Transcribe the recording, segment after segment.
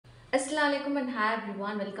Assalam and hi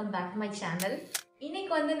everyone, welcome back to my channel.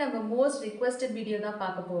 இன்னைக்கு வந்து நம்ம most requested video தான்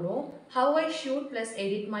பார்க்க போறோம். How I shoot plus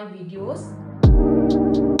edit my videos.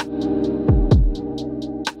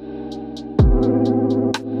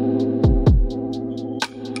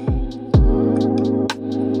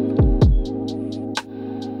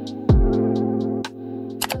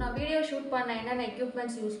 என்னென்ன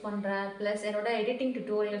எக்யூப்மெண்ட்ஸ் யூஸ் பண்ணுறேன் ப்ளஸ் என்னோட எடிட்டிங்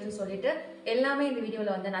டுட்டோரியல்ஸ் சொல்லிட்டு எல்லாமே இந்த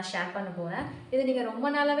வீடியோவில் வந்து நான் ஷேர் பண்ண போகிறேன். இது நீங்கள் ரொம்ப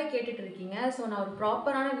நாளாகவே கேட்டுட்டு இருக்கீங்க. ஸோ நான் ஒரு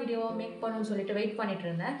ப்ராப்பரான வீடியோவை மேக் பண்ணணும்னு சொல்லிட்டு வெயிட் பண்ணிட்டு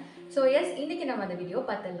இருந்தேன். ஸோ எஸ், இன்றைக்கி நம்ம அந்த வீடியோ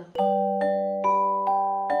பார்த்துடலாம்.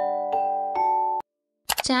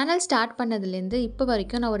 சேனல் ஸ்டார்ட் பண்ணதுலேருந்து இப்போ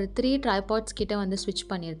வரைக்கும் நான் ஒரு 3 ட்ரைபாட்ஸ் கிட்ட வந்து ஸ்விட்ச்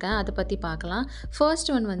பண்ணியிருக்கேன். அதை பற்றி பார்க்கலாம்.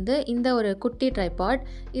 ஃபர்ஸ்ட் ஒன் வந்து இந்த ஒரு குட்டி ட்ரைபாட்.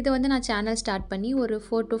 இது வந்து நான் சேனல் ஸ்டார்ட் பண்ணி ஒரு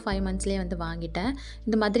 4 to 5 மந்த்ஸ்லேயே வந்து வாங்கிட்டேன்.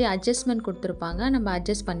 இந்த மாதிரி அட்ஜஸ்ட்மெண்ட் கொடுத்துருப்பாங்க, நம்ம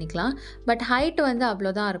அட்ஜஸ்ட் பண்ணிக்கலாம். பட் ஹைட் வந்து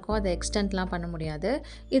அவ்வளோதான் இருக்கும், அதை எக்ஸ்டெண்ட்லாம் பண்ண முடியாது.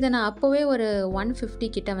 இதை நான் அப்போவே ஒரு 150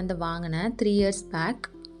 கிட்ட வந்து வாங்கினேன் 3 years பேக்.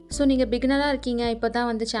 ஸோ நீங்கள் பிகினராக இருக்கீங்க, இப்போ தான்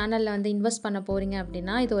வந்து சேனலில் வந்து இன்வெஸ்ட் பண்ண போகிறீங்க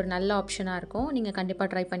அப்படின்னா இது ஒரு நல்ல ஆப்ஷனாக இருக்கும். நீங்கள் கண்டிப்பாக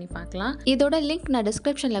ட்ரை பண்ணி பார்க்கலாம். இதோட லிங்க் நான்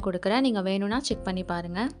டிஸ்கிரிப்ஷனில் கொடுக்குறேன், நீங்கள் வேணும்னா செக் பண்ணி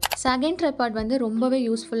பாருங்கள். செகண்ட் ட்ரைபாட் வந்து ரொம்பவே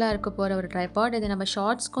யூஸ்ஃபுல்லாக இருக்க போகிற ஒரு ட்ரைபாட். இது நம்ம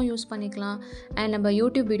ஷார்ட்ஸ்க்கும் யூஸ் பண்ணிக்கலாம் அண்ட் நம்ம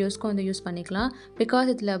யூடியூப் வீடியோஸ்க்கும் வந்து யூஸ் பண்ணிக்கலாம்.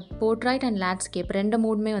 பிகாஸ் இதில் போர்ட்ரைட் அண்ட் லேண்ட்ஸ்கேப் 2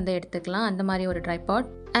 மூடுமே வந்து எடுத்துக்கலாம், அந்த மாதிரி ஒரு ட்ரைபாட்.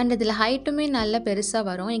 அண்ட் இதில் ஹைட்டுமே நல்ல பெருசாக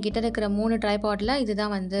வரும். என்கிட்ட இருக்கிற 3 ட்ரைபாட்டில்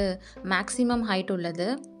இதுதான் வந்து மேக்ஸிமம் ஹைட் உள்ளது.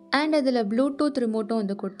 அண்ட் இதில் ப்ளூடூத் ரிமோட்டும்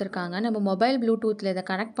வந்து கொடுத்துருக்காங்க. நம்ம மொபைல் ப்ளூடூத்தில் இதை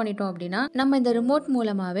கனெக்ட் பண்ணிட்டோம் அப்படின்னா நம்ம இந்த ரிமோட்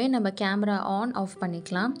மூலமாகவே நம்ம கேமரா ஆன் ஆஃப்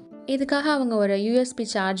பண்ணிக்கலாம். இதுக்காக அவங்க ஒரு யூஎஸ்பி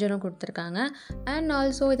சார்ஜரும் கொடுத்துருக்காங்க. அண்ட்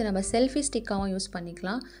ஆல்சோ இதை நம்ம செல்ஃபி ஸ்டிக்காகவும் யூஸ்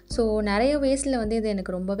பண்ணிக்கலாம். ஸோ நிறைய வேஸில் வந்து இது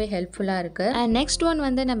எனக்கு ரொம்பவே ஹெல்ப்ஃபுல்லாக இருக்குது. அண்ட் நெக்ஸ்ட் ஒன்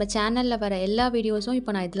வந்து நம்ம சேனலில் வர எல்லா வீடியோஸும்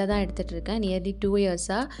இப்போ நான் இதில் தான் எடுத்துகிட்டு இருக்கேன். நியர்லி 2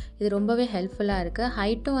 yearsஆக இது ரொம்பவே ஹெல்ப்ஃபுல்லாக இருக்குது.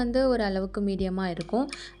 ஹைட்டும் வந்து ஒரு அளவுக்கு மீடியமாக இருக்கும்.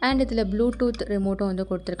 அண்ட் இதில் ப்ளூடூத் ரிமோட்டும் வந்து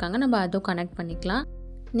கொடுத்துருக்காங்க, நம்ம அதுவும் கனெக்ட் பண்ணிக்கலாம்.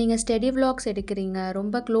 நீங்கள் ஸ்டெடி விலாக்ஸ் எடுக்கிறீங்க,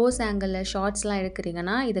 ரொம்ப க்ளோஸ் ஆங்கிளில் ஷார்ட்ஸ்லாம்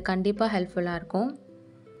எடுக்கிறீங்கன்னா இது கண்டிப்பாக ஹெல்ப்ஃபுல்லாக இருக்கும்.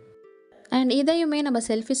 அண்ட் இதையுமே நம்ம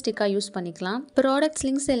செல்ஃபி ஸ்டிக்காக யூஸ் பண்ணிக்கலாம். ப்ராடக்ட்ஸ்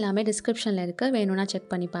லிங்க்ஸ் எல்லாமே டிஸ்கிரிப்ஷனில் இருக்குது, வேணும்னா செக்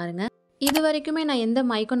பண்ணி பாருங்கள். இது வரைக்குமே நான் எந்த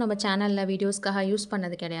மைக்கும் நம்ம சேனலில் வீடியோஸ்க்காக யூஸ்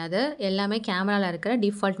பண்ணது கிடையாது. எல்லாமே கேமராவில் இருக்கிற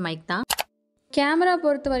டிஃபால்ட் மைக் தான். கேமரா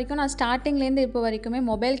பொறுத்த வரைக்கும் நான் ஸ்டார்டிங்லேருந்து இப்போ வரைக்குமே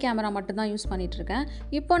மொபைல் கேமரா மட்டும் தான் யூஸ் பண்ணிகிட்ருக்கேன்.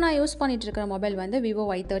 இப்போ நான் யூஸ் பண்ணிகிட்ருக்கிற மொபைல் வந்து விவோ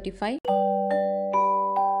Y35.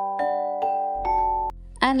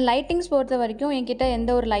 அண்ட் லைட்டிங்ஸ் பொறுத்த வரைக்கும் என்கிட்ட எந்த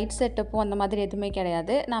ஒரு லைட் செட்டப்பும் அந்த மாதிரி எதுவுமே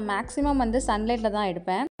கிடையாது. நான் மேக்ஸிமம் வந்து சன்லைட்டில் தான்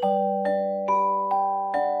எடுப்பேன்.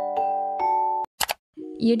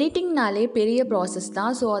 எடிட்டிங்னாலே பெரிய ப்ராசஸ்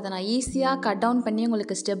தான். ஸோ அதை நான் ஈஸியாக கட் டவுன் பண்ணி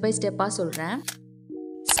உங்களுக்கு ஸ்டெப் பை ஸ்டெப்பாக சொல்கிறேன்.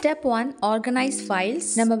 Step 1, organise files.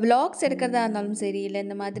 நம்ம விலாக்ஸ் எடுக்கிறதா இருந்தாலும் சரி, இல்லை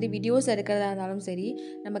இந்த மாதிரி வீடியோஸ் எடுக்கிறதா இருந்தாலும் சரி,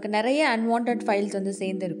 நமக்கு நிறைய அன்வான்ட் ஃபைல்ஸ் வந்து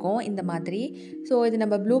சேர்ந்துருக்கும் இந்த மாதிரி. ஸோ இது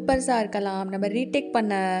நம்ம ப்ளூப்பர்ஸாக இருக்கலாம், நம்ம ரீடேக்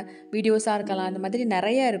பண்ண வீடியோஸாக இருக்கலாம், இந்த மாதிரி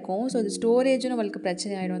நிறைய இருக்கும். ஸோ இது ஸ்டோரேஜும் நம்மளுக்கு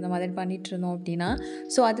பிரச்சனை ஆகிடும் இந்த மாதிரி பண்ணிகிட்டு இருந்தோம் அப்படின்னா.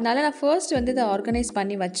 ஸோ அதனால நான் ஃபர்ஸ்ட் வந்து இதை ஆர்கனைஸ்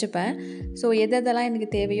பண்ணி வச்சுப்பேன். ஸோ எதெல்லாம் எனக்கு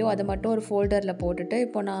தேவையோ அதை மட்டும் ஒரு ஃபோல்டரில் போட்டுட்டு,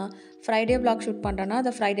 இப்போ நான் ஃப்ரைடே விலாக் ஷூட் பண்ணுறேன்னா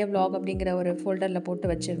அதை ஃப்ரைடே விலாக் அப்படிங்கிற ஒரு ஃபோல்டரில் போட்டு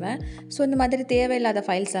வச்சுருவேன். ஸோ இந்த மாதிரி தேவையில்லாத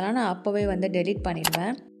ஃபைல்ஸ் எல்லாம் நான் அப்போவே வந்து டெலீட்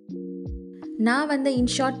பண்ணிடுவேன். நான் வந்து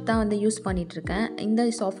இன்ஷாட் தான் வந்து யூஸ் பண்ணிகிட்ருக்கேன். இந்த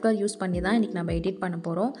சாஃப்ட்வேர் யூஸ் பண்ணி தான் இன்றைக்கி நம்ம எடிட் பண்ண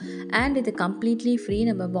போகிறோம். அண்ட் இது கம்ப்ளீட்லி ஃப்ரீ,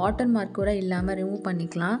 நம்ம வாட்டர் மார்க் கூட இல்லாமல் ரிமூவ்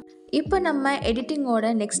பண்ணிக்கலாம். இப்போ நம்ம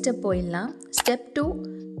எடிட்டிங்கோட நெக்ஸ்ட் ஸ்டெப் போயிடலாம். Step 2,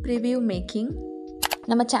 preview making.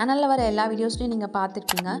 நம்ம சேனலில் வர எல்லா வீடியோஸ்லையும் நீங்கள்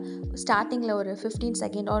பார்த்துருப்பீங்க. ஸ்டார்டிங்கில் ஒரு 15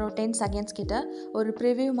 செகண்ட் ஒரு 10 செகண்ட்ஸ் கிட்ட ஒரு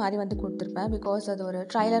ப்ரிவ்யூ மாதிரி வந்து கொடுத்துருப்பேன். பிகாஸ் அது ஒரு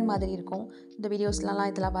ட்ரைலர் மாதிரி இருக்கும், இந்த வீடியோஸ்லாம்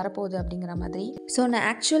இதெல்லாம் வரப்போகுது அப்படிங்கிற மாதிரி. ஸோ நான்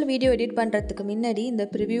ஆக்சுவல் வீடியோ எடிட் பண்ணுறதுக்கு முன்னாடி இந்த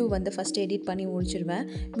ப்ரிவ்யூ வந்து ஃபஸ்ட்டு எடிட் பண்ணி முடிச்சிடுவேன்.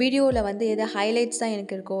 வீடியோவில் வந்து எது ஹைலைட்ஸ் தான்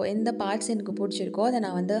எனக்கு இருக்கோ, எந்த பார்ட்ஸ் எனக்கு பிடிச்சிருக்கோ அதை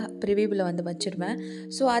நான் வந்து ப்ரிவ்யூவில் வந்து வச்சுருவேன்.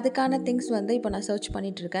 ஸோ அதுக்கான திங்ஸ் வந்து இப்போ நான் சர்ச்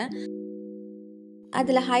பண்ணிகிட்ருக்கேன்.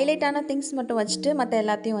 அதில் ஹைலைட்டான திங்ஸ் மட்டும் வச்சுட்டு மற்ற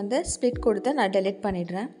எல்லாத்தையும் வந்து ஸ்ப்ளிட் கொடுத்து நான் டெலிட்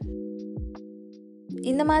பண்ணிடுறேன்.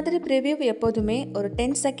 இந்த மாதிரி ப்ரிவ்யூ எப்போதுமே ஒரு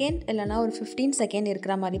 10 செகண்ட் இல்லைனா ஒரு 15 செகண்ட்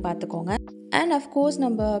இருக்கிற மாதிரி பார்த்துக்கோங்க. அண்ட் அஃப்கோர்ஸ்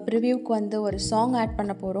நம்ம ப்ரிவ்யூக்கு வந்து ஒரு சாங் ஆட்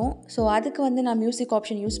பண்ண போகிறோம். ஸோ அதுக்கு வந்து நான் மியூசிக்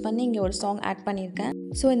ஆப்ஷன் யூஸ் பண்ணி இங்கே ஒரு சாங் ஆட் பண்ணியிருக்கேன்.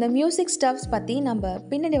 ஸோ இந்த மியூசிக் ஸ்டெப்ஸ் பற்றி நம்ம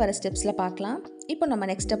பின்னாடி வர ஸ்டெப்ஸில் பார்க்கலாம். இப்போ நம்ம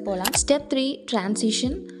நெக்ஸ்ட் ஸ்டெப் போகலாம். Step 3,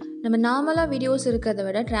 transition. நம்ம நார்மலாக வீடியோஸ் இருக்கிறத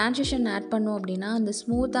விட ட்ரான்சிஷன் ஆட் பண்ணோம் அப்படின்னா அந்த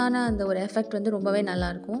ஸ்மூத்தான அந்த ஒரு எஃபெக்ட் வந்து ரொம்பவே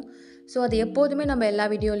நல்லாயிருக்கும். ஸோ அது எப்போதுமே நம்ம எல்லா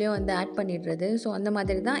வீடியோலையும் வந்து ஆட் பண்ணிடுறது. ஸோ அந்த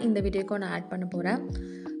மாதிரி தான் இந்த வீடியோக்கும் நான் ஆட் பண்ண போகிறேன்.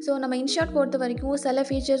 ஸோ நம்ம இன்ஷாட் பொறுத்த வரைக்கும் சில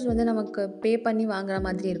ஃபீச்சர்ஸ் வந்து நமக்கு பே பண்ணி வாங்குற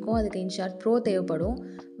மாதிரி இருக்கும், அதுக்கு இன்ஷாட் ப்ரோ தேவைப்படும்.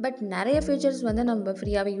 பட் நிறைய ஃபீச்சர்ஸ் வந்து நம்ம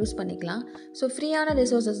ஃப்ரீயாகவே யூஸ் பண்ணிக்கலாம். ஸோ ஃப்ரீயான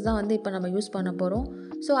ரிசோர்ஸஸ் தான் வந்து இப்போ நம்ம யூஸ் பண்ண போகிறோம்.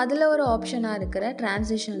 ஸோ அதில் ஒரு ஆப்ஷனாக இருக்கிற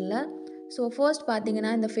ட்ரான்சிஷனில் ஸோ ஃபர்ஸ்ட்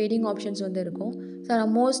பார்த்தீங்கன்னா இந்த ஃபேடிங் ஆப்ஷன்ஸ் வந்து இருக்கும். ஸோ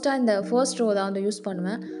நான் மோஸ்ட்டாக இந்த ஃபர்ஸ்ட் ரோ தான் வந்து யூஸ்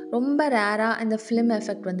பண்ணுவேன். ரொம்ப ரேராக இந்த ஃபிலிம்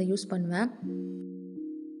எஃபெக்ட் வந்து யூஸ் பண்ணுவேன்.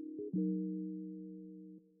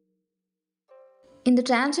 இந்த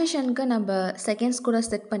ட்ரான்சிஷனுக்கு நம்ம செகண்ட்ஸ் கூட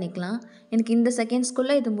செட் பண்ணிக்கலாம். எனக்கு இந்த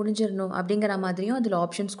செகண்ட்ஸ்குள்ளே இது முடிஞ்சிடணும் அப்படிங்கிற மாதிரியும் அதில்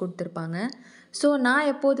ஆப்ஷன்ஸ் கொடுத்துருப்பாங்க. ஸோ நான்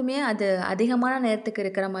எப்போதுமே அது அதிகமான நேரத்துக்கு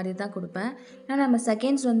இருக்கிற மாதிரி தான் கொடுப்பேன். ஏன்னா நம்ம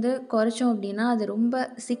செகண்ட்ஸ் வந்து குறைச்சோம் அப்படின்னா அது ரொம்ப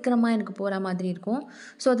சீக்கிரமாக எனக்கு போகிற மாதிரி இருக்கும்.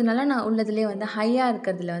 ஸோ அதனால நான் உள்ளதுலேயே வந்து ஹையாக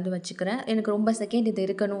இருக்கிறதுல வந்து வச்சுக்கிறேன். எனக்கு ரொம்ப செகண்ட் இது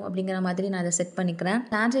இருக்கணும் அப்படிங்கிற மாதிரி நான் அதை செட் பண்ணிக்கிறேன்.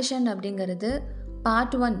 ட்ரான்சிஷன் அப்படிங்கிறது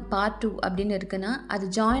பார்ட் 1 பார்ட் 2 அப்படின்னு இருக்குன்னா அது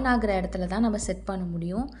ஜாயின் ஆகிற இடத்துல தான் நம்ம செட் பண்ண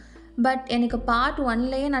முடியும். பட் எனக்கு பார்ட்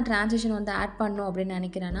 1லேயே நான் ட்ரான்சிஷன் வந்து ஆட் பண்ணணும் அப்படின்னு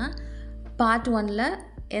நினைக்கிறேன்னா பார்ட் 1ல்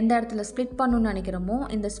எந்த இடத்துல ஸ்ப்ளிட் பண்ணணும்னு நினைக்கிறோமோ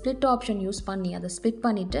இந்த ஸ்ப்ளிட் ஆப்ஷன் யூஸ் பண்ணி அதை ஸ்ப்ளிட்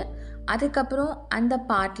பண்ணிவிட்டு அதுக்கப்புறம் அந்த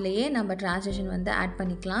பார்ட்லேயே நம்ம ட்ரான்சிஷன் வந்து ஆட்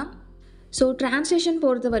பண்ணிக்கலாம். ஸோ ட்ரான்சிஷன்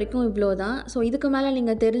பொறுத்த வரைக்கும் இவ்வளோ தான். ஸோ இதுக்கு மேலே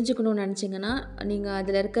நீங்கள் தெரிஞ்சுக்கணும்னு நினச்சிங்கன்னா நீங்கள்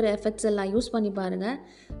அதில் இருக்கிற எஃபெக்ட்ஸ் எல்லாம் யூஸ் பண்ணி பாருங்கள்.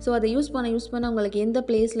 ஸோ அதை யூஸ் பண்ண உங்களுக்கு எந்த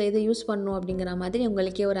பிளேஸில் எது யூஸ் பண்ணணும் அப்படிங்கிற மாதிரி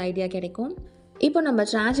உங்களுக்கே ஒரு ஐடியா கிடைக்கும். இப்போ நம்ம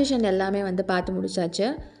ட்ரான்சிஷன் எல்லாமே வந்து பார்த்து முடிச்சாச்சு.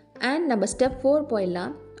 அண்ட் நம்ம ஸ்டெப் 4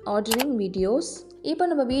 போயிடலாம், ஆர்டரிங் வீடியோஸ். இப்போ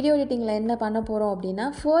நம்ம வீடியோ எடிட்டிங்கில் என்ன பண்ண போகிறோம் அப்படின்னா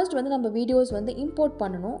ஃபர்ஸ்ட் வந்து நம்ம வீடியோஸ் வந்து இம்போர்ட்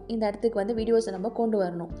பண்ணணும். இந்த இடத்துக்கு வந்து வீடியோஸை நம்ம கொண்டு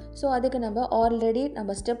வரணும். ஸோ அதுக்கு நம்ம ஆல்ரெடி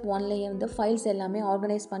நம்ம ஸ்டெப் 1லேயே வந்து ஃபைல்ஸ் எல்லாமே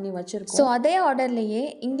ஆர்கனைஸ் பண்ணி வச்சுருக்கோம். ஸோ அதே ஆர்டர்லேயே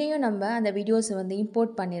இங்கேயும் நம்ம அந்த வீடியோஸை வந்து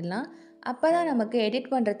இம்போர்ட் பண்ணிடலாம். அப்போ தான் நமக்கு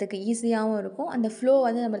எடிட் பண்ணுறதுக்கு ஈஸியாகவும் இருக்கும், அந்த ஃப்ளோ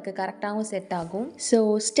வந்து நம்மளுக்கு கரெக்டாகவும் செட் ஆகும். So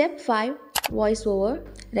step 5 voice over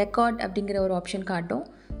record அப்படிங்கிற ஒரு ஆப்ஷன் காட்டும்.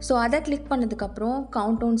 ஸோ அதை கிளிக் பண்ணதுக்கப்புறம்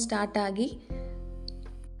கவுண்டவுன் ஸ்டார்ட் ஆகி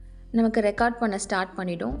நமக்கு ரெக்கார்ட் பண்ண ஸ்டார்ட்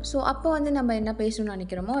பண்ணிவிடும். ஸோ அப்போ வந்து நம்ம என்ன பேசணும்னு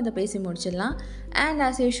நினைக்கிறோமோ அதை பேசி முடிச்சிடலாம். அண்ட்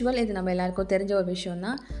ஆஸ் யூஷுவல் இது நம்ம எல்லாருக்கும் தெரிஞ்ச ஒரு விஷயம்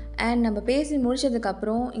தான். அண்ட் நம்ம பேசி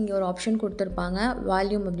முடிச்சதுக்கப்புறம் இங்கே ஒரு ஆப்ஷன் கொடுத்துருப்பாங்க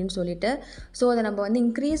வால்யூம் அப்படின்னு சொல்லிட்டு. ஸோ அதை நம்ம வந்து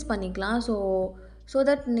இன்க்ரீஸ் பண்ணிக்கலாம். ஸோ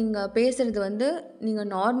தட் நீங்கள் பேசுகிறது வந்து நீங்கள்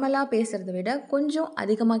நார்மலாக பேசுகிறத விட கொஞ்சம்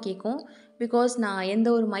அதிகமாக கேட்கும். பிகாஸ் நான் எந்த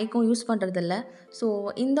ஒரு மைக்கும் யூஸ் பண்ணுறதில்ல. ஸோ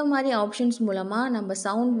இந்த மாதிரி ஆப்ஷன்ஸ் மூலமாக நம்ம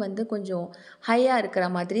சவுண்ட் வந்து கொஞ்சம் ஹையாக இருக்கிற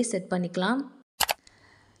மாதிரி செட் பண்ணிக்கலாம்.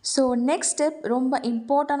 ஸோ நெக்ஸ்ட் ஸ்டெப் ரொம்ப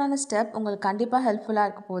இம்பார்ட்டண்டான ஸ்டெப், உங்களுக்கு கண்டிப்பாக ஹெல்ப்ஃபுல்லாக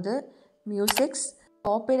இருக்க போகுது. மியூசிக்ஸ்.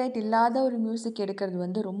 காப்பிரைட் இல்லாத ஒரு மியூசிக் எடுக்கிறது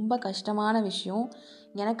வந்து ரொம்ப கஷ்டமான விஷயம்.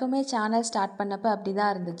 எனக்குமே சேனல் ஸ்டார்ட் பண்ணப்போ அப்படி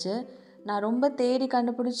தான் இருந்துச்சு. நான் ரொம்ப தேடி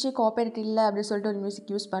கண்டுபிடிச்சி காப்பிரைட் இல்லை அப்படின்னு சொல்லிட்டு ஒரு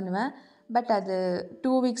மியூசிக் யூஸ் பண்ணுவேன். பட் அது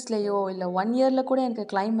 2 வீக்ஸ்லேயோ இல்லை 1 இயரில் கூட எனக்கு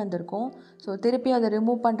கிளைம் வந்திருக்கும். ஸோ திருப்பி அதை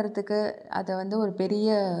ரிமூவ் பண்ணுறதுக்கு அதை வந்து ஒரு பெரிய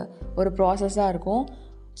ஒரு ப்ராசஸாக இருக்கும்.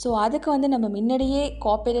 ஸோ அதுக்கு வந்து நம்ம முன்னாடியே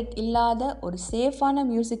காப்பிரைட் இல்லாத ஒரு சேஃபான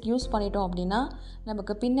மியூசிக் யூஸ் பண்ணிட்டோம் அப்படின்னா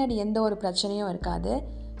நமக்கு பின்னாடி எந்த ஒரு பிரச்சனையும் இருக்காது.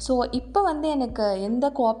 ஸோ இப்போ வந்து எனக்கு எந்த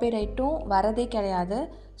காப்பிரைட்டும் வரதே கிடையாது.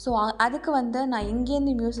 ஸோ அதுக்கு வந்து நான்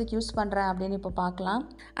எங்கேருந்து மியூசிக் யூஸ் பண்ணுறேன் அப்படின்னு இப்போ பார்க்கலாம்.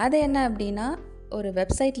 அது என்ன அப்படின்னா ஒரு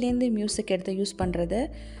வெப்சைட்லேருந்து மியூசிக் எடுத்து யூஸ் பண்ணுறது.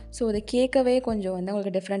 ஸோ அது கேட்கவே கொஞ்சம் வந்து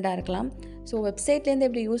உங்களுக்கு டிஃப்ரெண்ட்டாக இருக்கலாம். ஸோ வெப்சைட்லேருந்து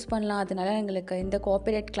எப்படி யூஸ் பண்ணலாம், அதனால எங்களுக்கு எந்த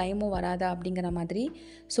காப்பிரைட் கிளைமும் வராதா அப்படிங்கிற மாதிரி.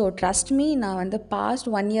 ஸோ ட்ரஸ்ட் மீ, நான் வந்து பாஸ்ட்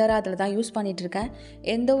 1 இயராக அதில் தான் யூஸ் பண்ணிகிட்ருக்கேன்.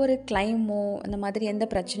 எந்த ஒரு கிளைமோ அந்த மாதிரி எந்த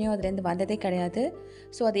பிரச்சனையும் அதுலேருந்து வந்ததே கிடையாது.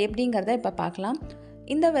 ஸோ அது எப்படிங்கிறத இப்போ பார்க்கலாம்.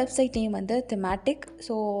 இந்த வெப்சைட் நேம் வந்து திமேட்டிக்.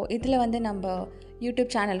 ஸோ இதில் வந்து நம்ம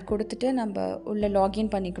யூடியூப் சேனல் கொடுத்துட்டு நம்ம உள்ளே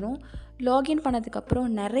லாகின் பண்ணிக்கணும். லாகின் பண்ணதுக்கப்புறம்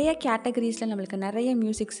நிறைய கேட்டகரிஸில் நம்மளுக்கு நிறைய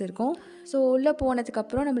மியூசிக்ஸ் இருக்கும். ஸோ உள்ளே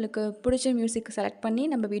போனதுக்கப்புறம் நம்மளுக்கு பிடிச்ச மியூசிக் செலக்ட் பண்ணி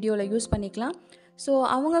நம்ம வீடியோவில் யூஸ் பண்ணிக்கலாம். ஸோ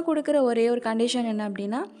அவங்க கொடுக்குற ஒரே ஒரு கண்டிஷன் என்ன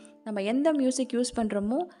அப்படின்னா நம்ம எந்த மியூசிக் யூஸ்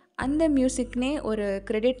பண்ணுறோமோ அந்த மியூசிக்னே ஒரு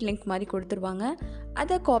கிரெடிட் லிங்க் மாதிரி கொடுத்துருவாங்க.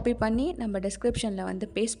 அதை காப்பி பண்ணி நம்ம டிஸ்கிரிப்ஷனில் வந்து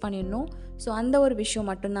பேஸ்ட் பண்ணிடணும். ஸோ அந்த ஒரு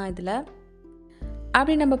விஷயம் மட்டும்தான் இதில்.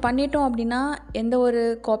 அப்படி நம்ம பண்ணிட்டோம் அப்படின்னா எந்த ஒரு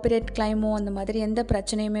காப்பிரைட் கிளைமோ அந்த மாதிரி எந்த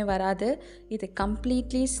பிரச்சனையுமே வராது. இது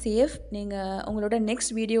கம்ப்ளீட்லி சேஃப். நீங்கள் உங்களோட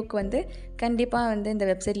நெக்ஸ்ட் வீடியோவுக்கு வந்து கண்டிப்பாக வந்து இந்த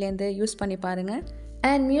வெப்சைட்லேருந்து யூஸ் பண்ணி பாருங்கள்.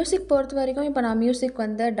 அண்ட் மியூசிக் பொறுத்த வரைக்கும் இப்போ நான் மியூசிக்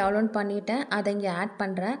வந்து டவுன்லோட் பண்ணிவிட்டேன், அதை இங்கே ஆட்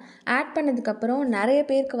பண்ணுறேன். ஆட் பண்ணதுக்கப்புறம் நிறைய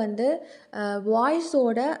பேருக்கு வந்து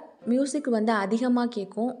வாய்ஸோட மியூசிக் வந்து அதிகமாக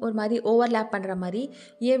கேட்கும், ஒரு மாதிரி ஓவர்லேப் பண்ணுற மாதிரி.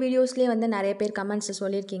 ஏன் வீடியோஸ்லேயே வந்து நிறைய பேர் கமெண்ட்ஸை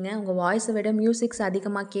சொல்லியிருக்கீங்க உங்கள் வாய்ஸை விட மியூசிக்ஸ்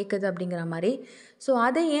அதிகமாக கேட்குது அப்படிங்கிற மாதிரி. ஸோ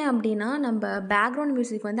அது ஏன் அப்படின்னா நம்ம பேக்ரவுண்ட்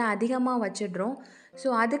மியூசிக் வந்து அதிகமாக வச்சிடுறோம். ஸோ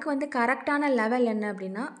அதுக்கு வந்து கரெக்டான லெவல் என்ன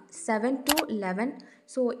அப்படின்னா 7 to 11.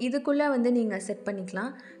 ஸோ இதுக்குள்ளே வந்து நீங்கள் செட்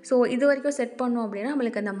பண்ணிக்கலாம். ஸோ இது வரைக்கும் செட் பண்ணோம் அப்படின்னா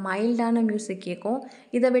நம்மளுக்கு அந்த மைல்டான மியூசிக் கேட்கும்.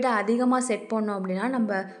 இதை விட அதிகமாக செட் பண்ணோம் அப்படின்னா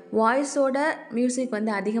நம்ம வாய்ஸோட மியூசிக்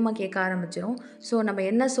வந்து அதிகமாக கேட்க ஆரம்பிச்சிடும். ஸோ நம்ம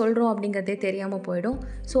என்ன சொல்கிறோம் அப்படிங்கிறதே தெரியாமல் போயிடும்.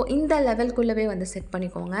 ஸோ இந்த லெவல்குள்ளவே வந்து செட்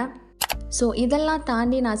பண்ணிக்கோங்க. ஸோ இதெல்லாம்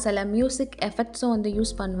தாண்டி நான் சில மியூசிக் எஃபெக்ட்ஸும் வந்து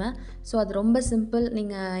யூஸ் பண்ணுவேன். ஸோ அது ரொம்ப சிம்பிள்,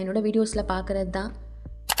 நீங்கள் என்னோடய வீடியோஸில் பார்க்குறது தான்.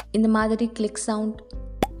 இந்த மாதிரி கிளிக் சவுண்ட்,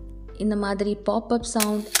 இந்த மாதிரி பாப்அப்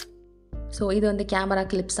சவுண்ட், ஸோ இது வந்து கேமரா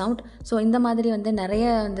கிளிப் சவுண்ட். ஸோ இந்த மாதிரி வந்து நிறைய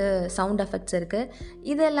வந்து சவுண்ட் எஃபெக்ட்ஸ் இருக்குது.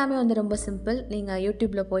 இது எல்லாமே வந்து ரொம்ப சிம்பிள். நீங்கள்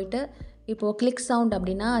யூடியூப்பில் போயிட்டு இப்போது கிளிக் சவுண்ட்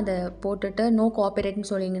அப்படின்னா அதை போட்டுட்டு நோ காப்பிரைட்னு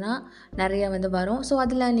சொன்னீங்கன்னா நிறையா வந்து வரும். ஸோ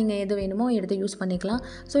அதில் நீங்கள் எது வேணுமோ எடுத்து யூஸ் பண்ணிக்கலாம்.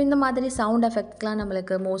 ஸோ இந்த மாதிரி சவுண்ட் எஃபெக்ட்ஸ்லாம்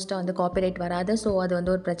நம்மளுக்கு மோஸ்ட்டாக வந்து காப்பிரைட் வராது. ஸோ அது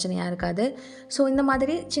வந்து ஒரு பிரச்சனையாக இருக்காது. ஸோ இந்த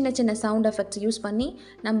மாதிரி சின்ன சின்ன சவுண்ட் எஃபெக்ட்ஸ் யூஸ் பண்ணி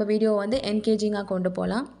நம்ம வீடியோ வந்து என்கேஜிங்காக கொண்டு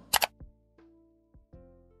போகலாம்.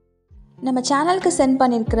 நம்ம சேனலுக்கு சென்ட்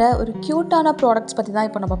பண்ணியிருக்கிற ஒரு க்யூட்டான ப்ராடக்ட்ஸ் பற்றி தான்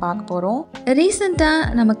இப்போ நம்ம பார்க்க போகிறோம். ரீசெண்டாக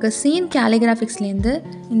நமக்கு சீன் கேலிகிராஃபிக்ஸ்லேருந்து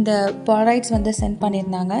இந்த போலராய்ட்ஸ் வந்து சென்ட்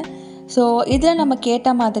பண்ணியிருந்தாங்க. ஸோ இதில் நம்ம கேட்ட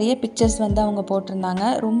மாதிரியே பிக்சர்ஸ் வந்து அவங்க போட்டிருந்தாங்க.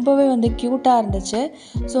 ரொம்பவே வந்து க்யூட்டாக இருந்துச்சு.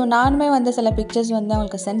 ஸோ நானுமே வந்து சில பிக்சர்ஸ் வந்து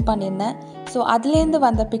அவங்களுக்கு சென்ட் பண்ணியிருந்தேன். ஸோ அதுலேருந்து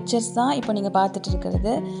வந்த பிக்சர்ஸ் தான் இப்போ நீங்கள் பார்த்துட்டு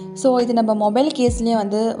இருக்கிறது. ஸோ இது நம்ம மொபைல் கேஸ்லேயே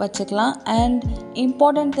வந்து வச்சுக்கலாம். அண்ட்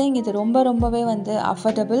இம்பார்ட்டண்ட் திங், இது ரொம்பவே வந்து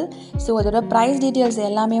அஃபோர்டபுள். ஸோ அதோட ப்ரைஸ் டீட்டெயில்ஸ்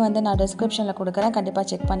எல்லாமே வந்து நான் டிஸ்கிரிப்ஷனில் கொடுக்குறேன், கண்டிப்பாக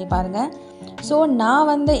செக் பண்ணி பாருங்கள். ஸோ நான்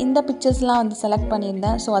வந்து இந்த பிக்சர்ஸ்லாம் வந்து செலக்ட்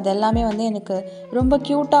பண்ணியிருந்தேன். ஸோ அது எல்லாமே வந்து எனக்கு ரொம்ப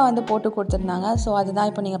க்யூட்டாக வந்து போட்டு கொடுத்துருந்தாங்க. ஸோ அதுதான்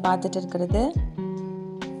இப்போ நீங்கள் பார்த்துட்டு இருக்கிறது.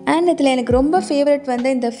 அண்ட் இதில் எனக்கு ரொம்ப ஃபேவரட் வந்து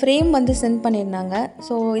இந்த ஃப்ரேம் வந்து சென்ட் பண்ணியிருந்தாங்க.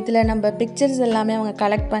 ஸோ இதில் நம்ம பிக்சர்ஸ் எல்லாமே அவங்க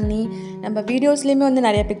கலெக்ட் பண்ணி நம்ம வீடியோஸ்லேயுமே வந்து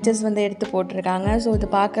நிறைய பிக்சர்ஸ் வந்து எடுத்து போட்டிருக்காங்க. ஸோ இது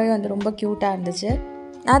பார்க்கவே வந்து ரொம்ப க்யூட்டாக இருந்துச்சு.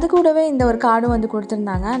 அது கூடவே இந்த ஒரு கார்டும் வந்து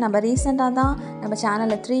கொடுத்துருந்தாங்க. நம்ம ரீசெண்டாக தான் நம்ம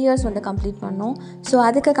சேனலில் 3 years வந்து கம்ப்ளீட் பண்ணோம். ஸோ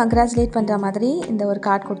அதுக்கு கங்க்ராச்சுலேட் பண்ணுற மாதிரி இந்த ஒரு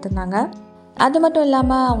கார்டு கொடுத்துருந்தாங்க. அது மட்டும்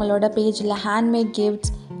இல்லாமல் அவங்களோட பேஜில் handmade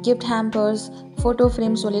gift hampers, photo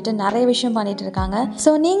frame சொல்லிட்டு நிறைய விஷயம் பண்ணிகிட்டு இருக்காங்க.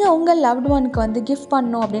 ஸோ நீங்கள் உங்கள் லவ்ட் ஒனுக்கு வந்து கிஃப்ட்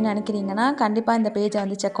பண்ணணும் அப்படின்னு நினைக்கிறீங்கன்னா கண்டிப்பாக இந்த பேஜை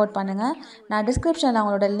வந்து செக் அவுட் பண்ணுங்கள். நான் டிஸ்கிரிப்ஷனில்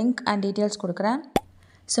அவங்களோட லிங்க் அண்ட் டீட்டெயில்ஸ் கொடுக்குறேன்.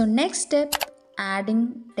 So next step, adding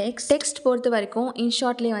text பொறுத்த வரைக்கும்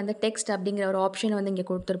இன்ஷாட்லேயே வந்து டெக்ஸ்ட் அப்படிங்கிற ஒரு ஆப்ஷன் வந்து இங்கே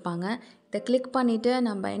கொடுத்துருப்பாங்க. இதை கிளிக் பண்ணிவிட்டு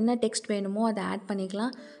நம்ம என்ன டெக்ஸ்ட் வேணுமோ அதை ஆட்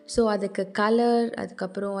பண்ணிக்கலாம். ஸோ அதுக்கு கலர்,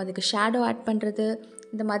 அதுக்கப்புறம் அதுக்கு ஷேடோ ஆட் பண்ணுறது,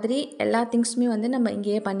 இந்த மாதிரி எல்லா திங்ஸுமே வந்து நம்ம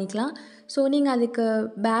இங்கேயே பண்ணிக்கலாம். ஸோ நீங்கள் அதுக்கு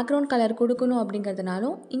பேக்ரவுண்ட் கலர் கொடுக்கணும்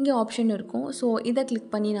அப்படிங்கிறதுனாலும் இங்கே ஆப்ஷன் இருக்கும். ஸோ இதை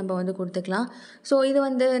கிளிக் பண்ணி நம்ம வந்து கொடுத்துக்கலாம். ஸோ இது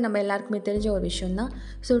வந்து நம்ம எல்லாருக்குமே தெரிஞ்ச ஒரு விஷயந்தான்.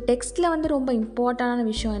 ஸோ டெக்ஸ்ட்டில் வந்து ரொம்ப இம்பார்ட்டண்டான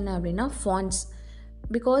விஷயம் என்ன அப்படின்னா ஃபாண்ட்ஸ்.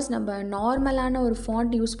 பிகாஸ் நம்ம நார்மலான ஒரு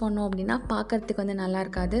ஃபாண்ட் யூஸ் பண்ணோம் அப்படின்னா பார்க்குறதுக்கு வந்து நல்லா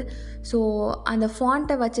இருக்காது. ஸோ அந்த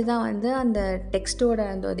ஃபாண்ட்டை வச்சு தான் வந்து அந்த டெக்ஸ்ட்டோட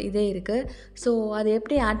அந்த இதே இருக்குது. ஸோ அதை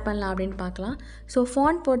எப்படி ஆட் பண்ணலாம் அப்படின்னு பார்க்கலாம். ஸோ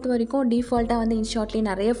ஃபாண்ட் பொறுத்த வரைக்கும் டிஃபால்ட்டாக வந்து இன்ஷாட்லேயே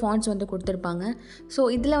நிறைய ஃபாண்ட்ஸ் வந்து கொடுத்துருப்பாங்க. ஸோ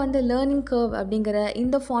இதில் வந்து லேர்னிங் கர்வ் அப்படிங்கிற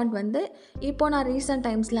இந்த ஃபாண்ட் வந்து இப்போ நான் ரீசெண்ட்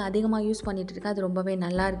டைம்ஸில் அதிகமாக யூஸ் பண்ணிகிட்டு இருக்கேன். அது ரொம்பவே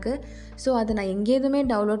நல்லாயிருக்கு. ஸோ அதை நான் எங்கேயுமே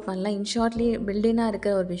டவுன்லோட் பண்ணல, இன்ஷாட்லேயே பில்டினாக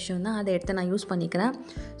இருக்கிற ஒரு விஷயம் தான், அதை எடுத்து நான் யூஸ் பண்ணிக்கிறேன்.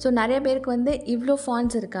 ஸோ நிறைய பேருக்கு வந்து இவ்வளோ ஃபாண்ட்ஸ்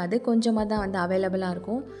இருக்காது, கொஞ்சமாக தான் வந்து அவைலபிளாக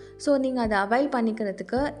இருக்கும். ஸோ நீங்கள் அதை அவைல்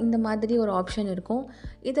பண்ணிக்கிறதுக்கு இந்த மாதிரி ஒரு ஆப்ஷன் இருக்கும்.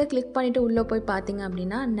 இதை கிளிக் பண்ணிவிட்டு உள்ளே போய் பார்த்தீங்க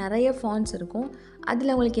அப்படின்னா நிறைய ஃபாண்ட்ஸ் இருக்கும்.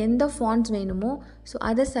 அதில் உங்களுக்கு எந்த ஃபாண்ட்ஸ் வேணுமோ ஸோ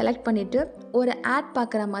அதை செலக்ட் பண்ணிவிட்டு ஒரு ஆட்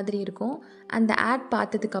பார்க்குற மாதிரி இருக்கும். அந்த ஆட்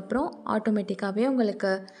பார்த்ததுக்கப்புறம் ஆட்டோமேட்டிக்காகவே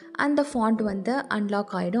உங்களுக்கு அந்த ஃபாண்ட் வந்து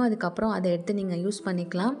அன்லாக் ஆகிடும். அதுக்கப்புறம் அதை எடுத்து நீங்கள் யூஸ்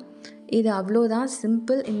பண்ணிக்கலாம். இது அவ்வளோதான்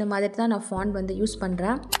சிம்பிள். இந்த மாதிரி தான் நான் ஃபாண்ட் வந்து யூஸ்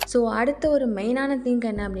பண்ணுறேன். ஸோ அடுத்த ஒரு மெயினான திங்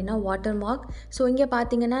என்ன அப்படின்னா வாட்டர் மார்க். ஸோ இங்கே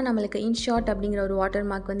பார்த்தீங்கன்னா நம்மளுக்கு இன்ஷாட் அப்படிங்கிற ஒரு வாட்டர்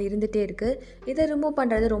மார்க் வந்து இருந்துகிட்டே இருக்குது. இதை ரிமூவ்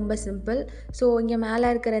பண்ணுறது ரொம்ப சிம்பிள். ஸோ இங்கே மேலே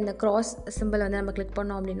இருக்கிற இந்த க்ராஸ் சிம்பிள் வந்து நம்ம கிளிக்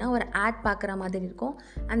பண்ணோம் அப்படின்னா ஒரு ஆட் பார்க்குற மாதிரி இருக்கும்.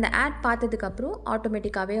 அந்த ஆட் பார்த்ததுக்கப்புறம்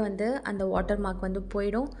ஆட்டோமேட்டிக்காகவே வந்து அந்த வாட்டர் மார்க் வந்து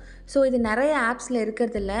போயிடும். ஸோ இது நிறைய ஆப்ஸில்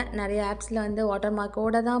இருக்கிறதில்ல. நிறைய ஆப்ஸில் வந்து வாட்டர்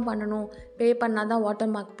மார்க்கோடு தான் பண்ணணும், பே பண்ணால் தான்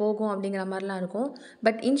வாட்டர் மார்க் போகும் அப்படிங்கிற மாதிரிலாம் இருக்கும்.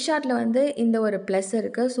 பட் இன்ஷாட்டில் வந்து இந்த ஒரு ப்ளஸ்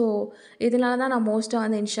இருக்குது. ஸோ இதனால தான் நான் மோஸ்ட்டாக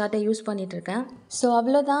வந்து இன்ஷாட்டை யூஸ் பண்ணிகிட்ருக்கேன். ஸோ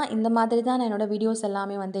அவ்வளோதான். இந்த மாதிரி தான் நான் என்னோடய வீடியோஸ்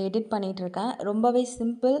எல்லாமே வந்து எடிட் பண்ணிகிட்ருக்கேன். ரொம்பவே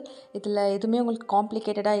சிம்பிள். இதில் எதுவுமே உங்களுக்கு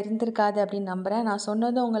காம்ப்ளிகேட்டடாக இருந்திருக்காது அப்படின்னு நம்புகிறேன். நான்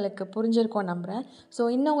சொன்னதும் உங்களுக்கு புரிஞ்சிருக்கும் நம்புகிறேன். ஸோ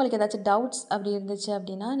இன்னும் உங்களுக்கு ஏதாச்சும் டவுட்ஸ் அப்படி இருந்துச்சு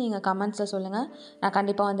அப்படின்னா நீங்கள் கமெண்ட்ஸில் சொல்லுங்கள், நான்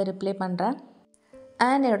கண்டிப்பாக வந்து ரிப்ளை பண்ணுறேன்.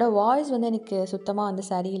 அண்ட் என்னோடய வாய்ஸ் வந்து எனக்கு சுத்தமாக வந்து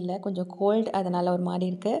சரியில்லை, கொஞ்சம் கோல்டு, அதனால் ஒரு மாதிரி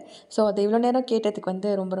இருக்குது. ஸோ அது இவ்வளோ நேரம் கேட்டதுக்கு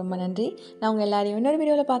வந்து ரொம்ப நன்றி. நான் உங்கள் எல்லாரையும் இன்னொரு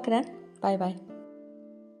வீடியோவில் பார்க்குறேன். பாய்.